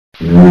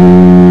Have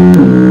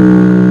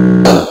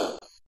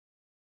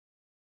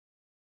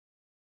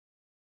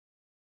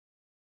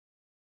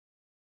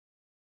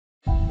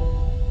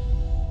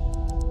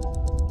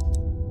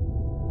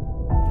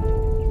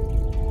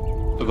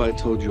I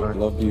told you I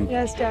love you?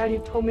 Yes, Dad,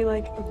 you've told me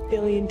like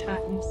 1,000,000,000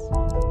 times.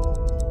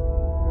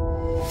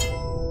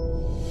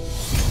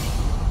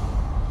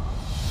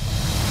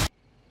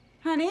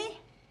 Honey?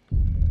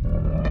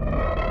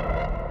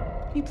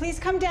 Can you please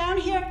come down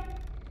here?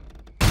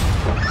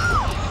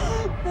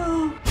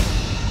 No.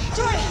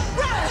 Joy,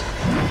 run!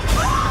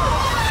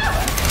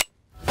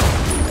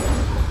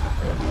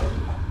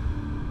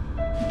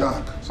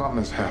 Doc, something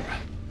has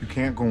happened. You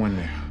can't go in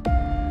there.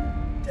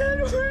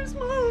 Dad, where's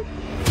Mom?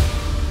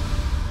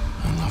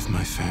 I love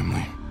my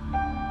family.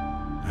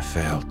 I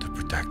failed to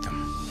protect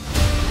them.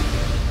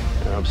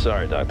 I'm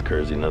sorry, Dr.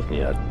 Kersey, nothing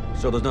yet.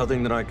 So there's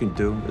nothing that I can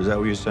do? Is that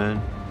what you're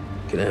saying?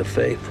 You can have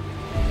faith.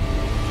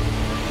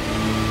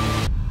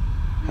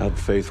 How'd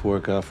faith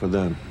work out for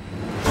them?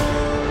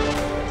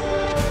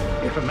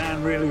 If a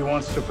man really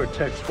wants to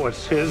protect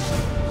what's his,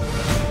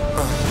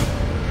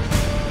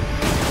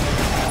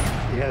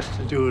 he has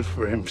to do it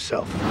for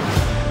himself.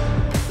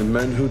 The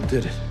men who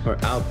did it are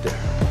out there.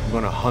 I'm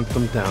gonna hunt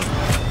them down.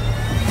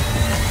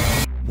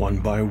 One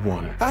by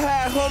one. I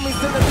had homies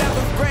in the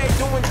 11th grade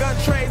doing gun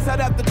trades out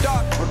at the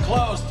dark. We're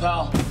closed,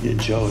 pal. You're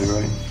Joey,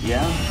 right?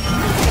 Yeah?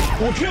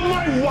 Well, kill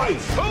my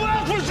wife! Who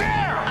else was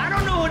there? I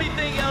don't know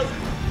anything else.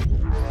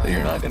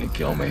 You're not gonna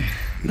kill me.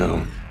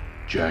 No,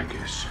 Jack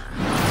is.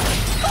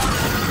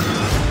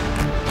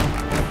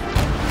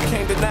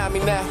 Can't deny me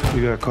now.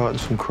 You got caught in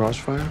some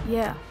crossfire?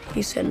 Yeah,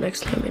 he said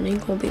next time it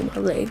ain't gonna be my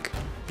leg.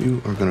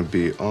 You are gonna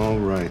be all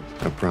right,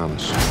 I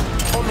promise.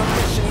 On a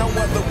mission, no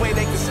other way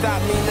they can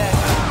stop me now.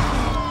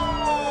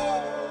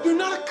 You're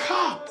not a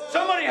cop!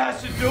 Somebody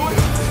has to do it.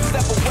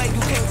 Step away,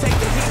 you can't take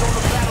the heat on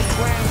the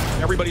battleground.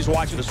 Everybody's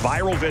watching this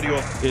viral video.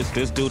 Is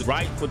this dude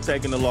right for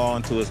taking the law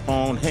into his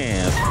own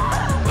hands?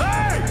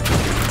 Hey!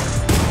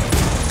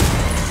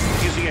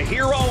 Is he a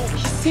hero? He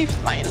saved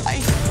my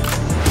life.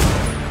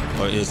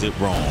 Or is it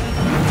wrong?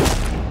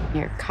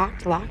 You're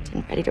cocked, locked,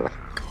 and ready to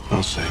rock.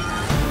 I'll say,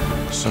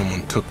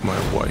 someone took my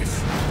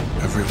wife.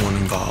 Everyone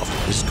involved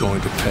is going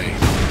to pay.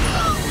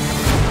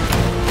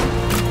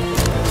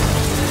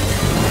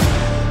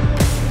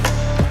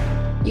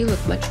 You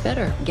look much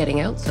better getting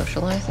out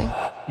socializing.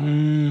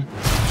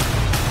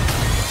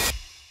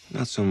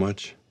 Not so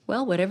much.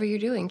 Well, whatever you're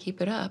doing,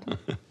 keep it up.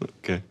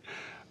 Okay,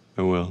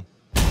 I will.